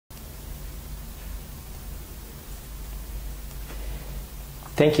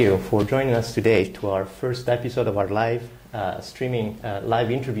Thank you for joining us today to our first episode of our live streaming live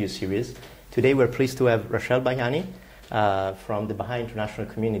interview series. Today we're pleased to have Rachel Bayani from the Baha'i international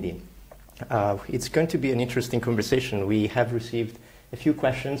community. It's going to be an interesting conversation. We have received a few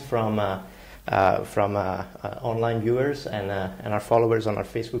questions from online viewers and our followers on our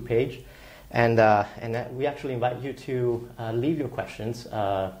Facebook page. And we actually invite you to leave your questions,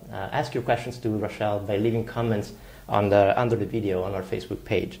 ask your questions to Rachel by leaving comments under the video on our Facebook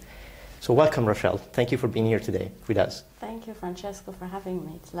page. So welcome, Rachel. Thank you for being here today with us. Thank you, Francesco, for having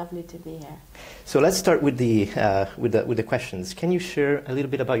me. It's lovely to be here. So let's start with the questions. Can you share a little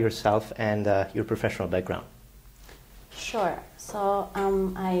bit about yourself and your professional background? Sure. So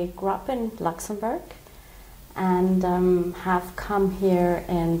I grew up in Luxembourg and have come here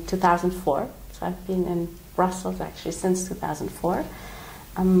in 2004. So I've been in Brussels actually since 2004.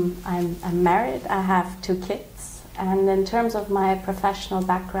 I'm married. I have 2 kids. And in terms of my professional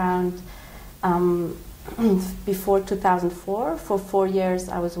background, before 2004, for 4 years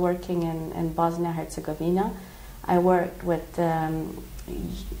I was working in Bosnia-Herzegovina. I worked with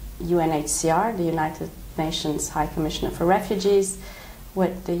UNHCR, the United Nations High Commissioner for Refugees,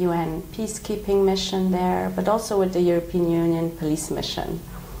 with the UN peacekeeping mission there, but also with the European Union police mission.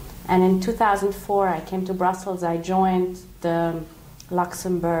 And in 2004 I came to Brussels. I joined the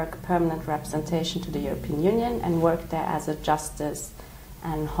Luxembourg permanent representation to the European Union and worked there as a justice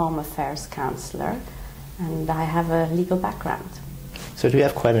and home affairs counselor, and I have a legal background. So do you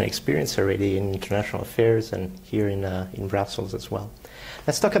have quite an experience already in international affairs and here in Brussels as well?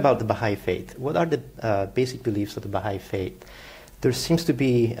 Let's talk about the Baha'i faith. What are the basic beliefs of the Baha'i faith? There seems to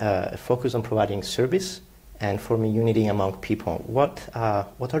be a focus on providing service and forming unity among people. What are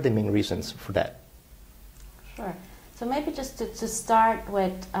the main reasons for that? Sure. So maybe just to start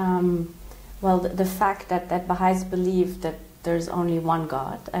with, the fact that Baha'is believe that there's only one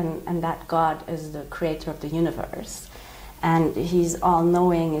God, and that God is the creator of the universe. And he's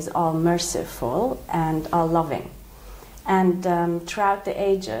all-knowing, is all-merciful, and all-loving. And throughout the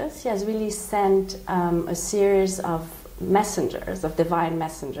ages, he has really sent a series of messengers, of divine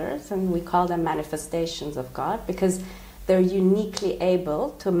messengers, and we call them manifestations of God because they're uniquely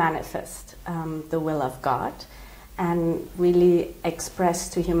able to manifest the will of God and really express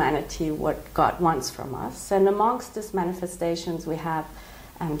to humanity what God wants from us. And amongst these manifestations we have,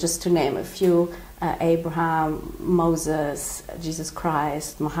 just to name a few, Abraham, Moses, Jesus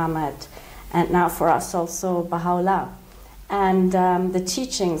Christ, Muhammad, and now for us also Baha'u'llah. And the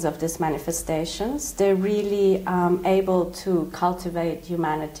teachings of these manifestations, they're really able to cultivate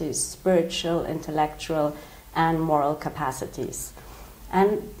humanity's spiritual, intellectual, and moral capacities.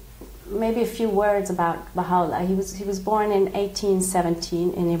 And maybe a few words about Baha'u'llah. He was born in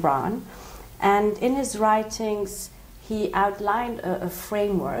 1817 in Iran, and in his writings he outlined a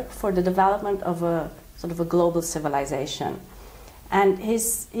framework for the development of a sort of a global civilization. And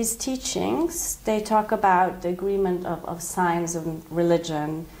his teachings, they talk about the agreement of science and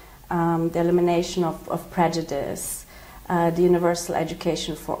religion, the elimination of prejudice, the universal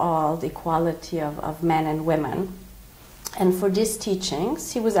education for all, the equality of men and women. And for these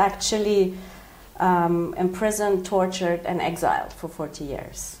teachings, he was actually imprisoned, tortured, and exiled for 40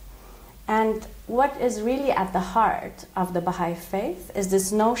 years. And what is really at the heart of the Baha'i faith is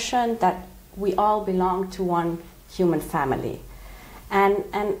this notion that we all belong to one human family. And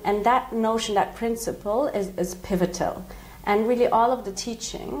that notion, that principle is pivotal. And really all of the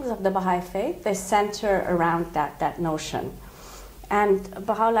teachings of the Baha'i faith, they center around that notion. And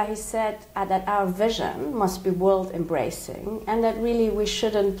Baha'u'llah, he said that our vision must be world-embracing, and that really we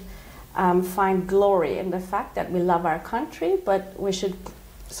shouldn't find glory in the fact that we love our country, but we should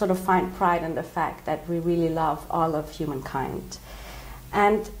sort of find pride in the fact that we really love all of humankind.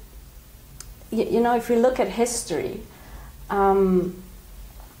 And, you know, if you look at history,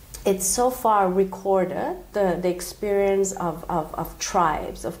 it's so far recorded, the experience of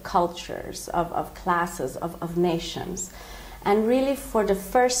tribes, of cultures, of classes, of nations. And really for the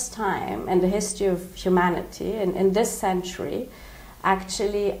first time in the history of humanity, in this century,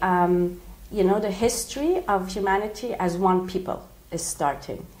 actually, you know, the history of humanity as one people is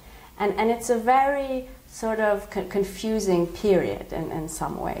starting. And it's a very sort of confusing period in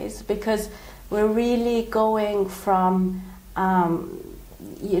some ways, because we're really going from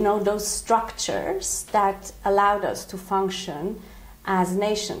you know, those structures that allowed us to function as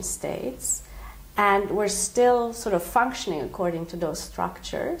nation states, and we're still sort of functioning according to those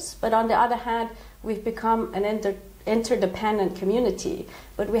structures. But on the other hand, we've become an interdependent community,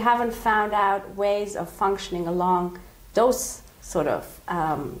 but we haven't found out ways of functioning along those sort of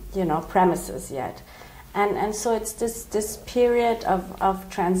you know, premises yet. And so it's this period of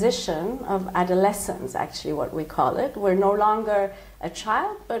transition, of adolescence, actually, what we call it. We're no longer a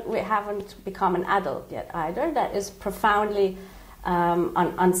child, but we haven't become an adult yet either. That is profoundly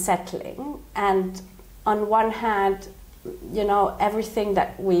unsettling. And on one hand, you know, everything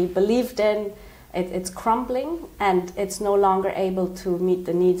that we believed in, it's crumbling, and it's no longer able to meet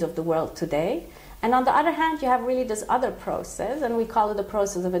the needs of the world today. And on the other hand, you have really this other process, and we call it the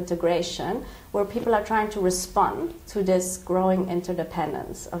process of integration, where people are trying to respond to this growing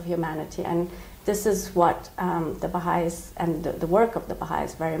interdependence of humanity. And this is what the Baha'is and the work of the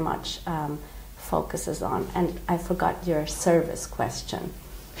Baha'is very much focuses on. And I forgot your service question.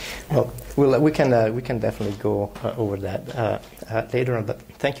 Well, we can definitely go over that later on. But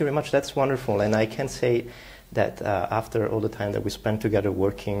thank you very much. That's wonderful. And I can say that after all the time that we spent together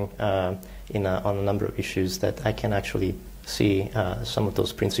working on a number of issues, that I can actually see some of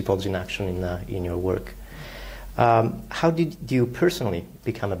those principles in action in your work. How did you personally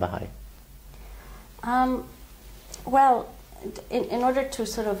become a Baha'i? Well, in order to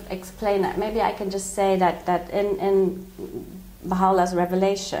sort of explain that, maybe I can just say that in Baha'u'llah's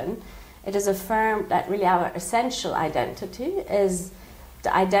revelation, it is affirmed that really our essential identity is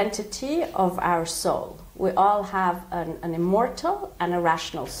the identity of our soul. We all have an immortal and a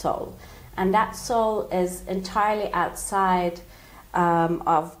rational soul. And that soul is entirely outside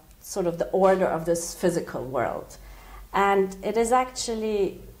of sort of the order of this physical world. And it is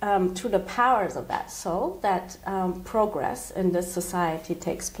actually through the powers of that soul that progress in this society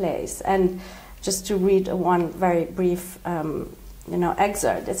takes place. And just to read one very brief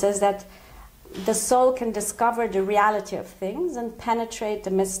excerpt, it says that the soul can discover the reality of things and penetrate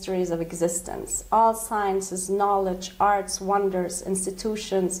the mysteries of existence. All sciences, knowledge, arts, wonders,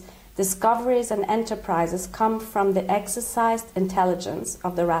 institutions, discoveries, and enterprises come from the exercised intelligence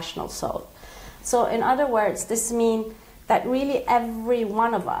of the rational soul. So, in other words, this means that really every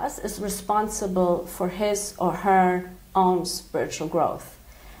one of us is responsible for his or her own spiritual growth.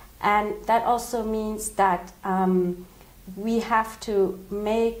 And that also means that we have to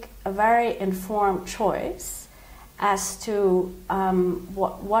make a very informed choice as to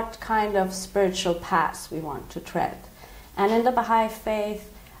what kind of spiritual path we want to tread. And in the Baha'i faith,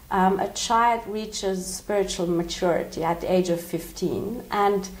 a child reaches spiritual maturity at the age of 15,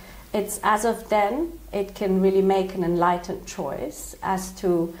 and it's as of then it can really make an enlightened choice as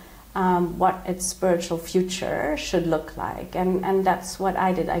to what its spiritual future should look like. And that's what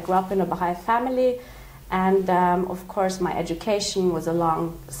I did. I grew up in a Baha'i family, and of course my education was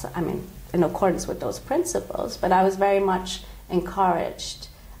in accordance with those principles, but I was very much encouraged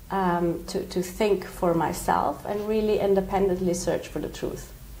to think for myself and really independently search for the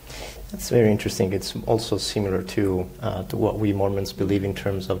truth. That's very interesting. It's also similar to what we Mormons believe in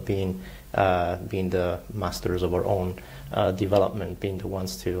terms of being the masters of our own development, being the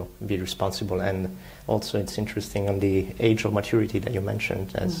ones to be responsible. And also it's interesting on the age of maturity that you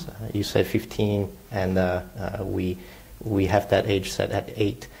mentioned, as you said 15, and we have that age set at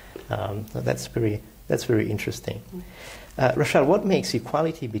 8. That's very interesting. Rachel, what makes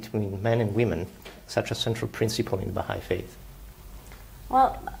equality between men and women such a central principle in the Baha'i faith?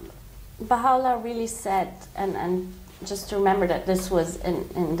 Well, Baha'u'llah really said, and just to remember that this was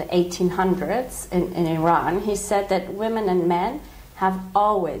in the 1800s in Iran, he said that women and men have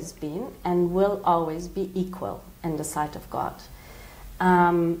always been and will always be equal in the sight of God.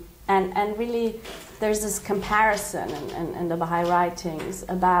 And really there's this comparison in the Baha'i writings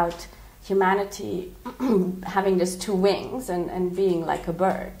about humanity having these two wings and being like a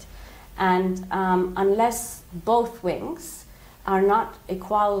bird. And unless both wings are not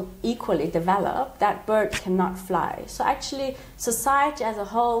equally developed, that bird cannot fly. So actually, society as a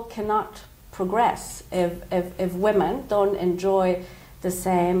whole cannot progress if women don't enjoy the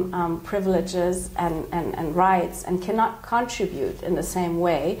same privileges and rights and cannot contribute in the same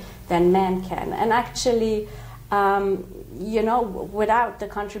way than men can. And actually, without the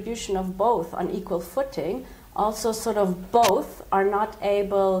contribution of both on equal footing, also sort of both are not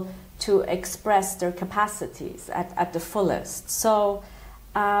able to express their capacities at the fullest. So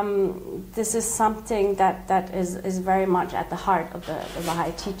this is something that is very much at the heart of the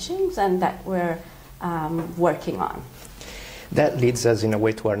Baha'i teachings and that we're working on. That leads us in a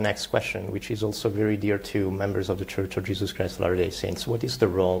way to our next question, which is also very dear to members of the Church of Jesus Christ of Latter-day Saints. What is the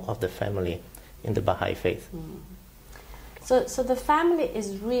role of the family in the Baha'i faith? So the family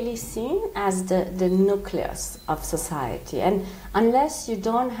is really seen as the nucleus of society. And unless you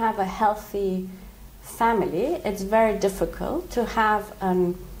don't have a healthy family, it's very difficult to have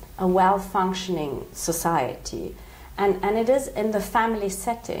a well-functioning society. And it is in the family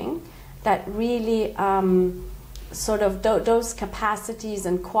setting that really sort of those capacities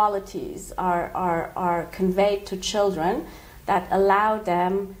and qualities are conveyed to children that allow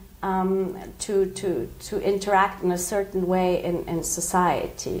them to interact in a certain way in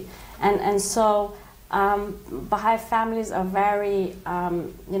society. And so Baha'i families are very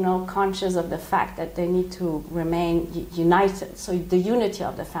conscious of the fact that they need to remain united. So the unity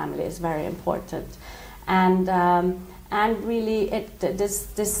of the family is very important. And really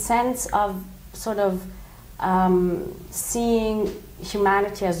this sense of sort of seeing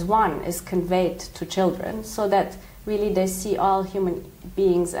humanity as one is conveyed to children, so that really they see all human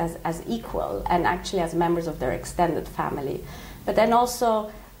beings as equal and actually as members of their extended family. But then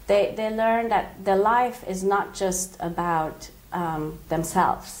also they learn that their life is not just about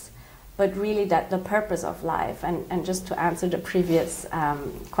themselves, but really that the purpose of life, and just to answer the previous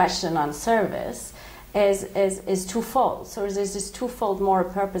question on service, is twofold. So there's this twofold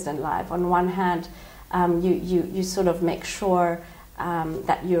moral purpose in life. On one hand, you sort of make sure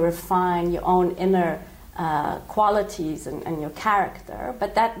that you refine your own inner qualities and your character,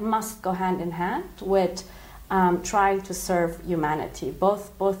 but that must go hand in hand with trying to serve humanity.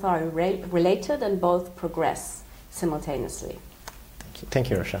 Both are related and both progress simultaneously. Thank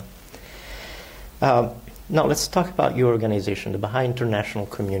you, Rachel. Now let's talk about your organization, the Baha'i International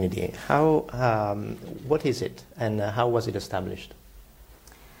Community. What is it, and how was it established?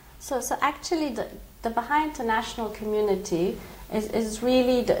 So actually, the Baha'i International Community is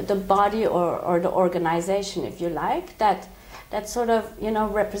really the body or the organization, if you like, that sort of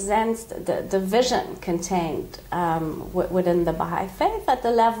represents the vision contained within the Baha'i faith at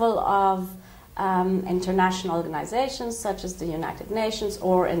the level of international organizations such as the United Nations,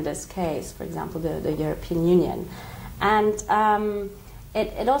 or in this case, for example, the European Union. And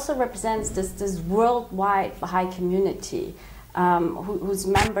it also represents this worldwide Baha'i community whose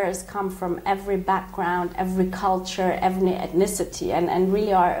members come from every background, every culture, every ethnicity, and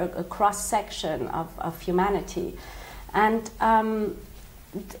really are a cross-section of humanity. And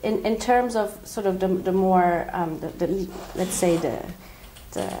in terms of sort of the more, let's say the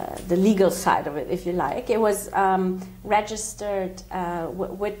legal side of it, if you like, it was registered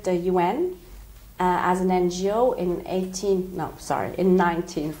with the UN as an NGO in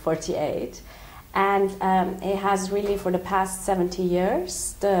 1948. And it has really, for the past 70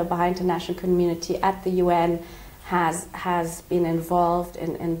 years, the Baha'i International Community at the UN has been involved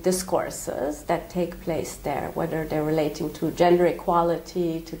in discourses that take place there, whether they're relating to gender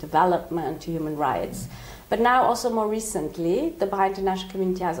equality, to development, to human rights. But now, also more recently, the Baha'i International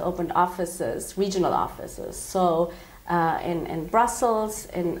Community has opened offices, regional offices, so in Brussels,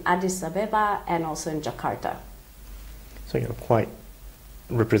 in Addis Ababa, and also in Jakarta. So you're quite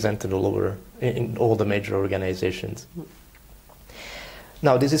represented all over, in all the major organizations.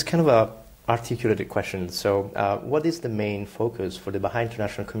 Now, this is kind of a articulated question. So what is the main focus for the Baha'i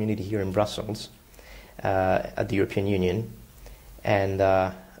International Community here in Brussels at the European Union? And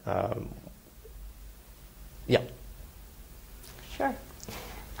yeah. Sure.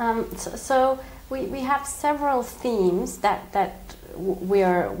 So we have several themes that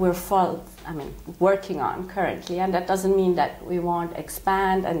we're working on currently, and that doesn't mean that we won't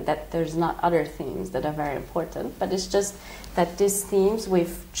expand and that there's not other themes that are very important, but it's just that these themes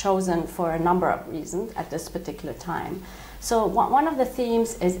we've chosen for a number of reasons at this particular time. So one of the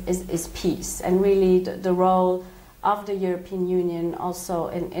themes is peace, and really the role of the European Union also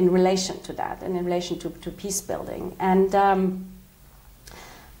in relation to that, and in relation to peace building. And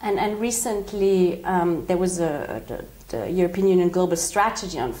recently there was the European Union Global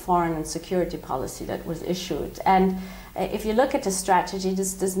Strategy on Foreign and Security Policy that was issued. And if you look at the strategy,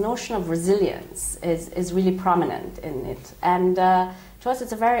 this notion of resilience is really prominent in it. And to us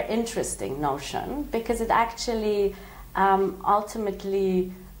it's a very interesting notion, because it actually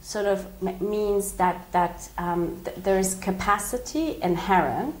ultimately sort of means that there is capacity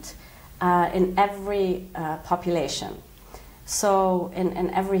inherent in every population. So in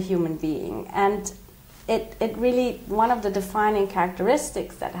every human being. And it really, one of the defining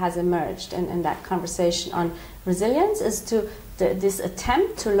characteristics that has emerged in that conversation on resilience is this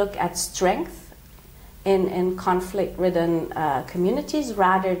attempt to look at strength in conflict-ridden communities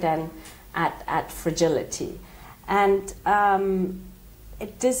rather than at fragility. And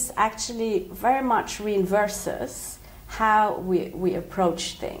this actually very much reinforces how we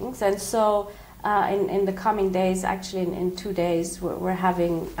approach things. And so in the coming days, actually in 2 days,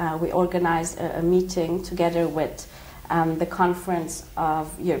 we organized a meeting together with the Conference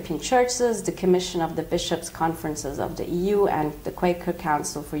of European Churches, the Commission of the Bishops' Conferences of the EU, and the Quaker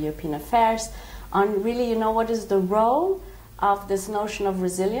Council for European Affairs, on really, what is the role of this notion of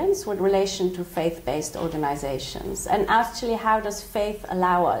resilience with relation to faith-based organizations. And actually, how does faith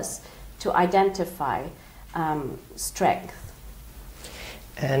allow us to identify strength?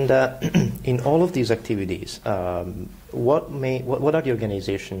 And in all of these activities, what are the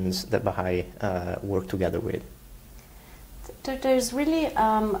organizations that Baha'i work together with? There's really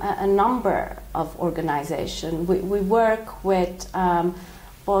a number of organizations. We work with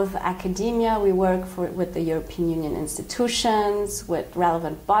both academia, we work with the European Union institutions, with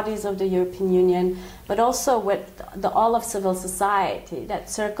relevant bodies of the European Union, but also with all of civil society that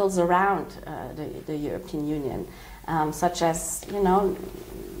circles around the European Union, such as,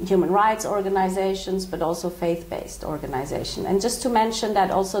 human rights organizations, but also faith-based organizations. And just to mention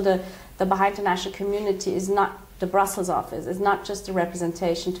that also the Baha'i international community is not, the Brussels office is not just a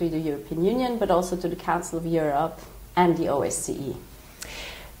representation to the European Union, but also to the Council of Europe and the OSCE.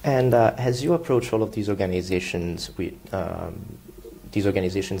 And as you approach all of these organizations, the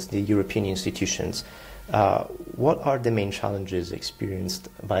European institutions, what are the main challenges experienced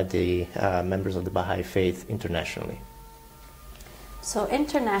by the members of the Baha'i faith internationally? So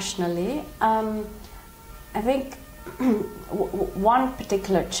internationally, I think one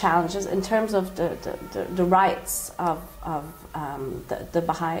particular challenge is in terms of the rights of the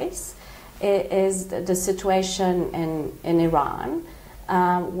Baha'is is the situation in Iran,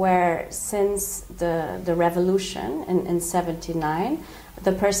 where since the revolution in 79,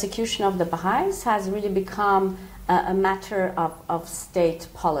 the persecution of the Baha'is has really become a matter of state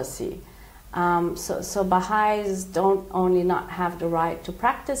policy. So Baha'is don't only not have the right to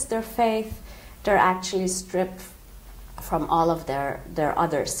practice their faith, they're actually stripped from all of their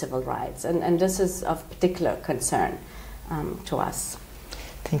other civil rights. And this is of particular concern to us.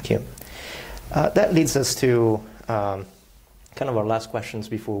 Thank you. That leads us to kind of our last questions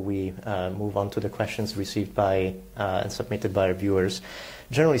before we move on to the questions received by and submitted by our viewers.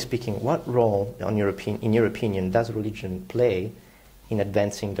 Generally speaking, what role, in your opinion, does religion play in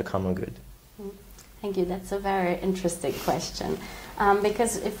advancing the common good? Thank you. That's a very interesting question,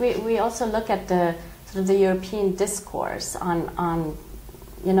 because if we also look at the sort of the European discourse on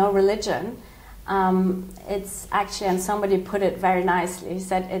religion, it's actually, and somebody put it very nicely, he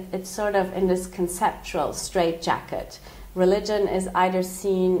said it's sort of in this conceptual straitjacket. Religion is either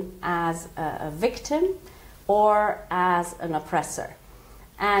seen as a victim or as an oppressor.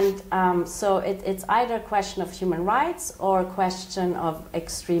 And so it's either a question of human rights or a question of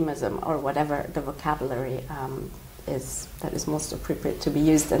extremism, or whatever the vocabulary is that is most appropriate to be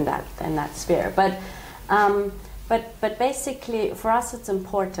used in that sphere. But basically, for us, it's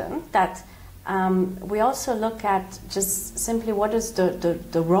important that we also look at just simply what is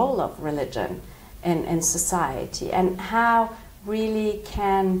the role of religion in society, and how really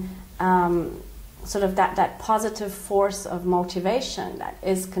can sort of that positive force of motivation that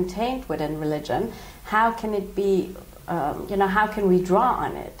is contained within religion, how can it be, how can we draw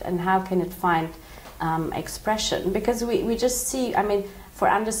on it, and how can it find expression? Because we just see, I mean, for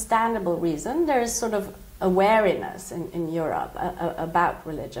understandable reason, there is sort of awareness in Europe about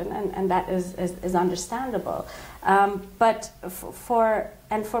religion, and that is understandable. But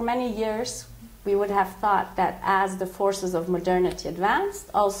for many years, we would have thought that as the forces of modernity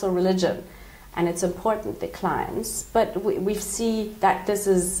advanced, also religion and its importance declines. But we see that this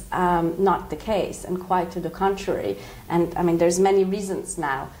is not the case, and quite to the contrary. And I mean, there's many reasons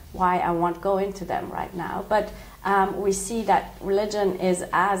now why I won't go into them right now. But we see that religion is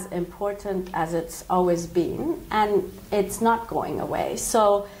as important as it's always been, and it's not going away.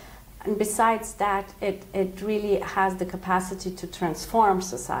 So, and besides that, it really has the capacity to transform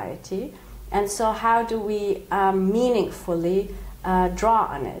society. And so how do we meaningfully draw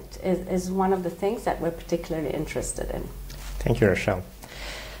on it is one of the things that we're particularly interested in. Thank you, Rachel.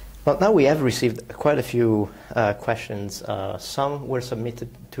 Well, now we have received quite a few questions. Some were submitted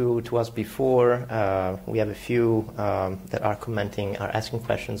to us before. We have a few that are asking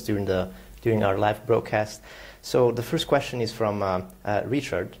questions during our live broadcast. So the first question is from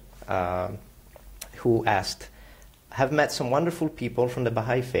Richard, who asked, "Have met some wonderful people from the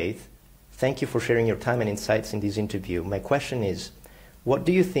Baha'i faith. Thank you for sharing your time and insights in this interview. My question is, what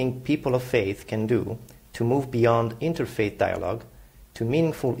do you think people of faith can do to move beyond interfaith dialogue to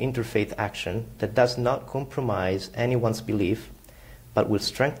meaningful interfaith action that does not compromise anyone's belief, but will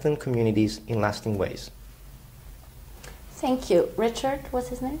strengthen communities in lasting ways?" Thank you. Richard, what's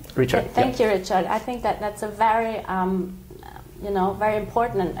his name? Richard. Thank you, Richard. I think that's a very, very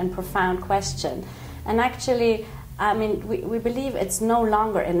important and profound question. And actually, I mean, we believe it's no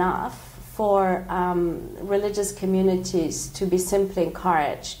longer enough for religious communities to be simply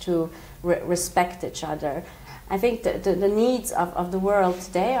encouraged to respect each other I think the needs of the world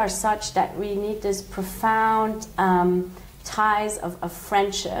today are such that we need this profound ties of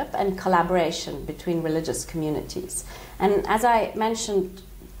friendship and collaboration between religious communities. And as I mentioned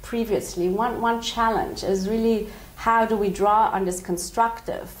previously, one challenge is really how do we draw on this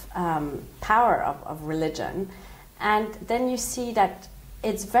constructive power of religion. And then you see that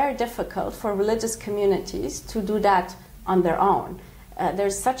it's very difficult for religious communities to do that on their own.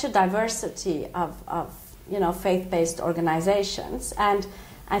 There's such a diversity of faith-based organizations, and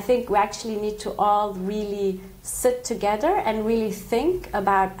I think we actually need to all really sit together and really think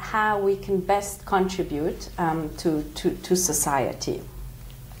about how we can best contribute to society.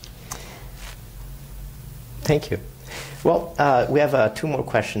 Thank you. Well, we have 2 more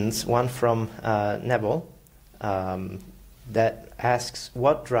questions. One from Neville that asks,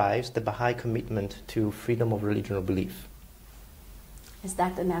 what drives the Baha'i commitment to freedom of religion or belief? Is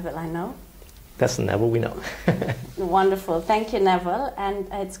that the Neville I know? That's the Neville we know. Wonderful. Thank you, Neville, and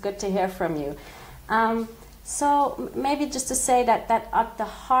it's good to hear from you. So maybe just to say that at the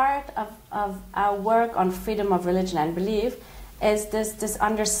heart of our work on freedom of religion and belief is this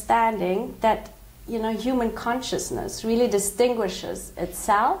understanding that human consciousness really distinguishes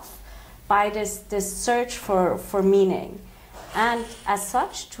itself by this search for meaning, and as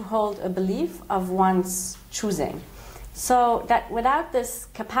such to hold a belief of one's choosing. So that without this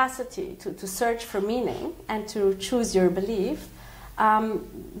capacity to search for meaning and to choose your belief,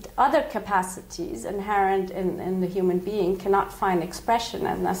 other capacities inherent in the human being cannot find expression,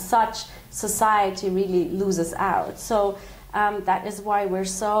 and as such society really loses out. So that is why we're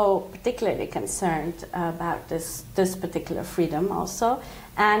so particularly concerned about this particular freedom also.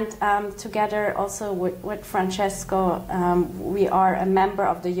 And together also with Francesco, we are a member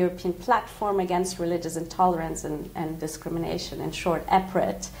of the European Platform Against Religious Intolerance and Discrimination, in short,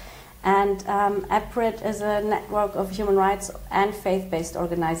 EPRID. And EPRID is a network of human rights and faith-based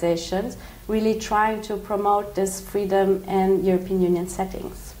organizations really trying to promote this freedom in European Union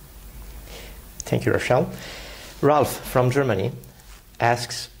settings. Thank you, Rachel. Ralph from Germany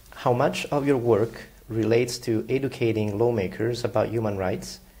asks, how much of your work relates to educating lawmakers about human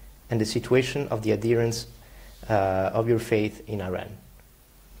rights and the situation of the adherents of your faith in Iran?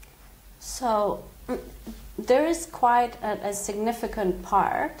 So there is quite a significant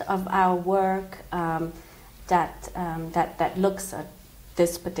part of our work that looks at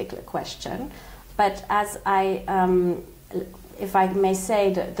this particular question. But as if I may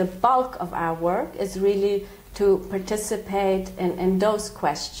say, the bulk of our work is really to participate in those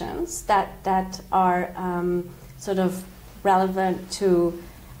questions that are sort of relevant to,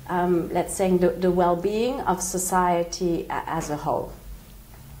 let's say, the well-being of society as a whole.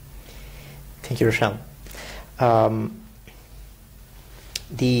 Thank you, Rachel.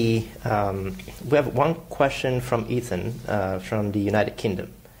 We have one question from Ethan from the United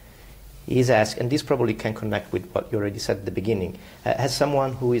Kingdom. He's asked, and this probably can connect with what you already said at the beginning, as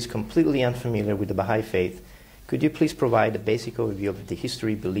someone who is completely unfamiliar with the Baha'i faith, could you please provide a basic overview of the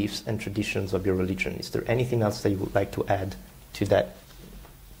history, beliefs, and traditions of your religion? Is there anything else that you would like to add to that,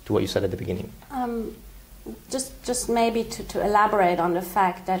 to what you said at the beginning? Just maybe to elaborate on the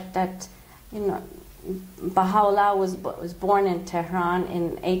fact that Baha'u'llah was born in Tehran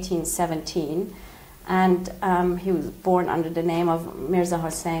in 1817, and he was born under the name of Mirza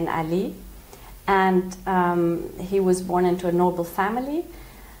Hossein Ali, and he was born into a noble family.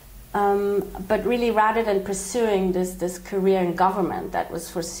 But really, rather than pursuing this career in government that was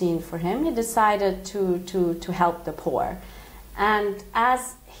foreseen for him, he decided to help the poor. And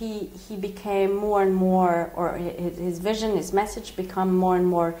as he became more and more, or his vision, his message become more and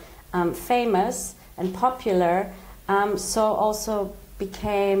more famous and popular, so also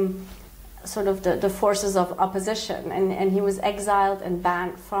became sort of the forces of opposition. And he was exiled and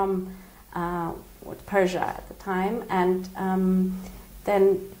banned from Persia at the time, and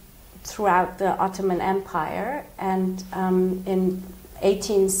then throughout the Ottoman Empire, and in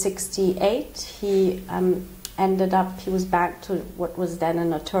 1868 he was back to what was then a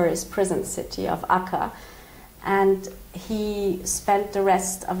notorious prison city of Akka, and he spent the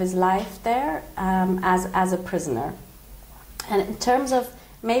rest of his life there as a prisoner. And in terms of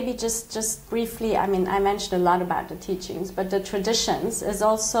maybe just briefly, I mean, I mentioned a lot about the teachings, but the traditions is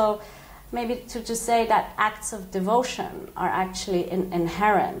also maybe to just say that acts of devotion are actually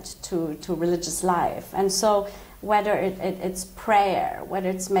inherent to religious life. And so whether it's prayer, whether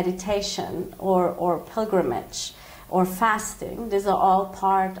it's meditation or pilgrimage or fasting, these are all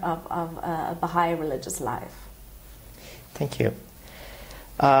part of a Baha'i religious life. Thank you.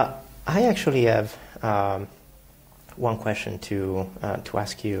 I actually have one question to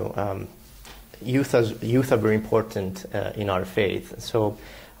ask you. youth are very important in our faith. So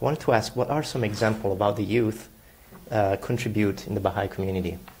I wanted to ask, what are some examples about the youth contribute in the Baha'i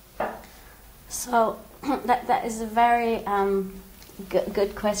community? So that is a very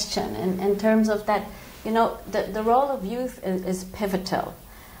good question in terms of that. You know, the role of youth is pivotal,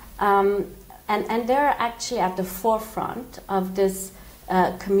 and they're actually at the forefront of this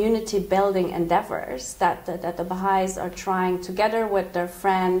community building endeavors that the Baha'is are trying, together with their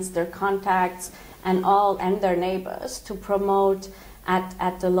friends, their contacts, and their neighbors, to promote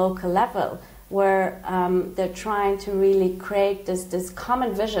at the local level, where they're trying to really create this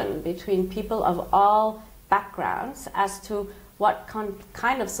common vision between people of all backgrounds as to what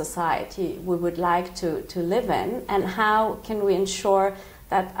kind of society we would like to live in, and how can we ensure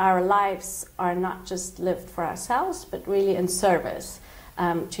that our lives are not just lived for ourselves, but really in service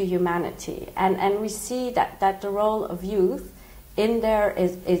to humanity. And we see that the role of youth in there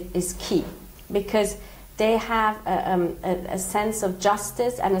is key, because they have a sense of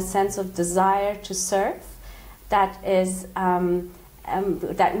justice and a sense of desire to serve that is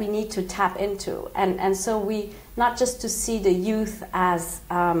that we need to tap into. And so we, not just to see the youth as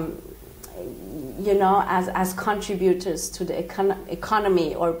as contributors to the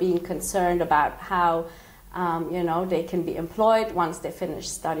economy, or being concerned about how they can be employed once they finish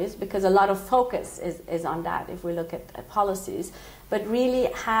studies, because a lot of focus is on that if we look at policies, but really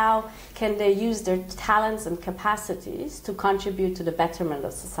how can they use their talents and capacities to contribute to the betterment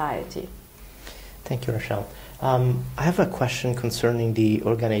of society. Thank you, Rachel. I have a question concerning the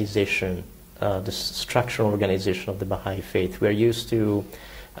organization, the structural organization of the Baha'i faith. We're used to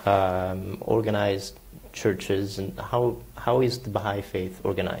organized churches, and how is the Baha'i faith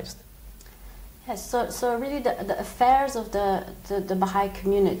organized? Yes, so really the affairs of the Baha'i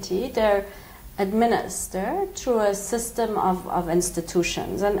community, they're administered through a system of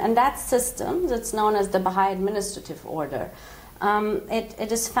institutions, and that system, that's known as the Baha'i Administrative Order.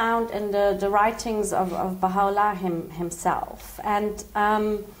 It is found in the writings of Baha'u'llah himself, and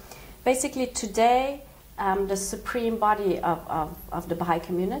basically today the supreme body of the Baha'i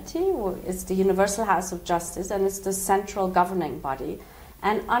community is the Universal House of Justice, and it's the central governing body.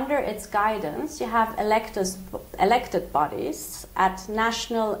 And under its guidance, you have elected bodies at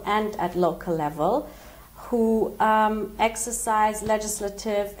national and at local level who exercise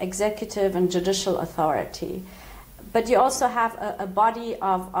legislative, executive, and judicial authority. But you also have a body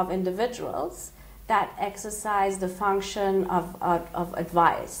of individuals that exercise the function of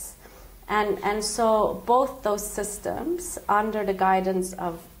advice. And so both those systems, under the guidance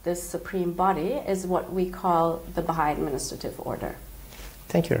of this supreme body, is what we call the Baha'i Administrative Order.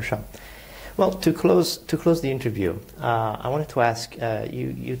 Thank you, Rachel. Well, to close the interview, I wanted to ask,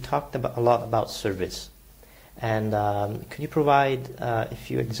 you talked a lot about service. And can you provide a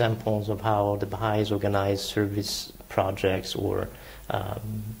few examples of how the Baha'is organize service projects or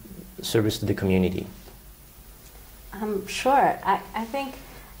service to the community? Sure. I think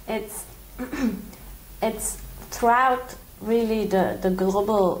it's it's throughout really the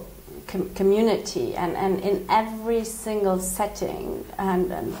global community, and in every single setting,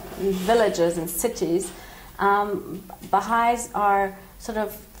 and in villages and cities, Baha'is are sort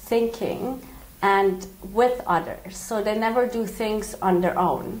of thinking and with others, so they never do things on their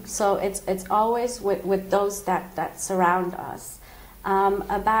own. So it's always with those that surround us,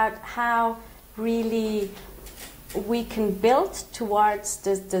 about how really we can build towards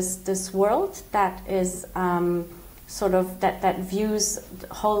this world that is sort of that views the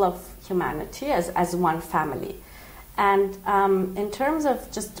whole of humanity as one family. And in terms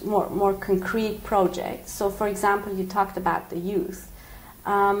of just more concrete projects, so for example, you talked about the youth.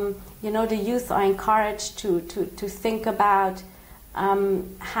 The youth are encouraged to think about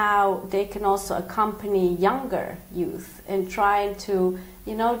how they can also accompany younger youth in trying to,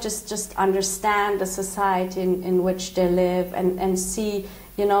 just understand the society in which they live, and see,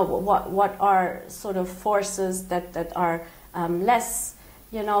 what are sort of forces that are less,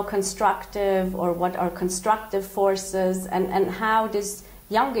 constructive, or what are constructive forces, and how this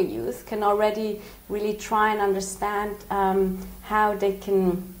younger youth can already really try and understand how they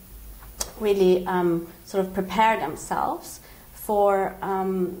can really sort of prepare themselves for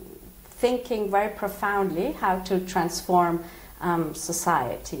thinking very profoundly how to transform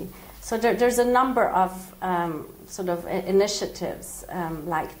society. So there's a number of sort of initiatives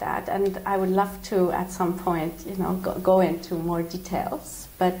like that, and I would love to at some point, go into more details.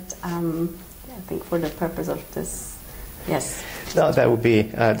 But I think for the purpose of this, yes. No, that would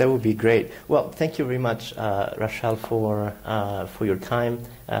be great. Well, thank you very much, Rachel, for your time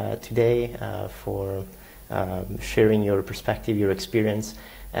today, for sharing your perspective, your experience.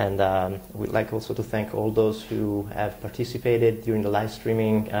 And we'd like also to thank all those who have participated during the live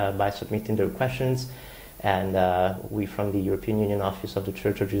streaming by submitting their questions. And we from the European Union Office of the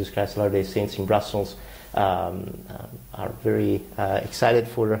Church of Jesus Christ of Latter-day Saints in Brussels are very excited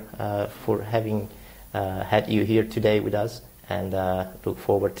for having had you here today with us, and look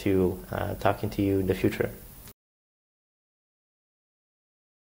forward to talking to you in the future.